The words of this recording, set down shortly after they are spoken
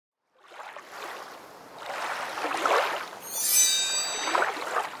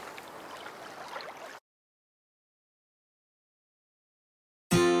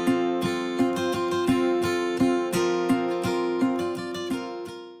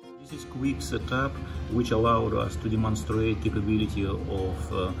quick setup which allowed us to demonstrate capability of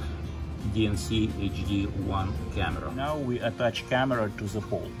DNC-HD1 camera. Now we attach camera to the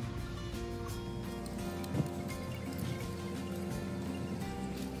pole.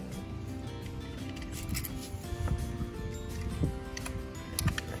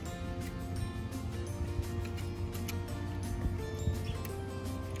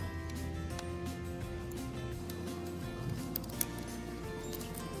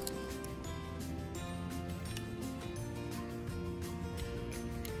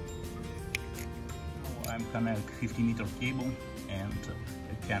 I'm connect 50-meter cable and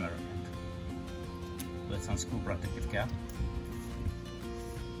a camera. Let's unscrew protective cap.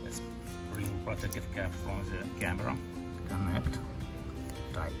 Let's remove protective cap from the camera. Connect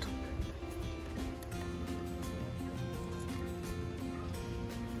tight.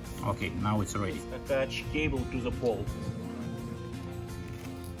 Okay, now it's ready. Attach cable to the pole.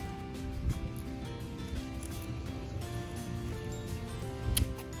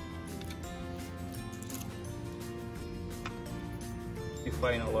 We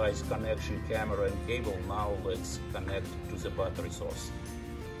finalize connection camera and cable. Now let's connect to the battery source.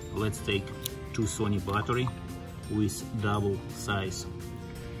 Let's take two Sony battery with double size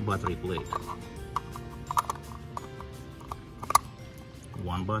battery plate.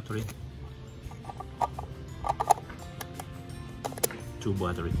 One battery, two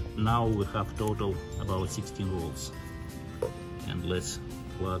battery. Now we have total about 16 volts. And let's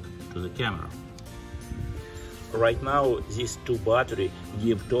plug to the camera. Right now, these two batteries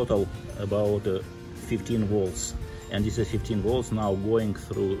give total about 15 volts, and this is 15 volts now going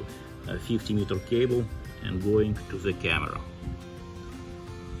through a 50-meter cable and going to the camera.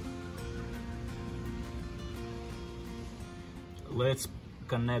 Let's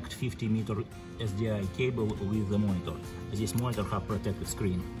connect 50-meter SDI cable with the monitor. This monitor has protected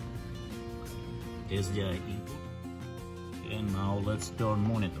screen. SDI input, and now let's turn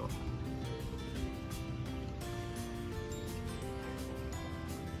monitor.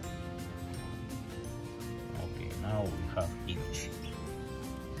 Now we have image.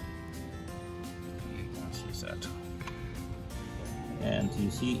 You can see that. And you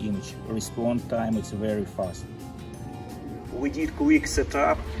see image response time, it's very fast. We did quick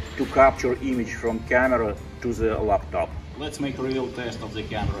setup to capture image from camera to the laptop. Let's make a real test of the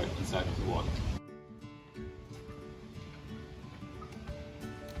camera inside of the wallet.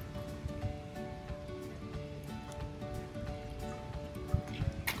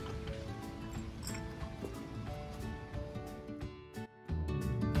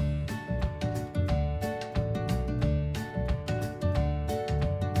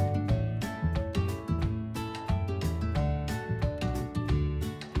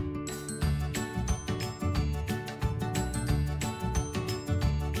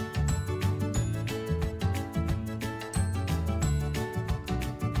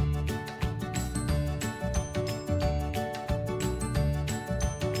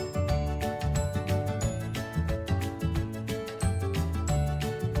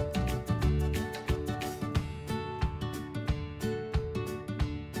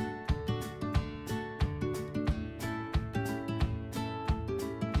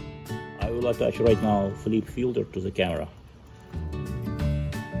 I will attach right now flip filter to the camera.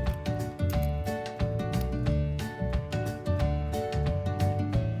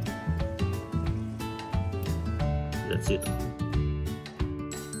 That's it.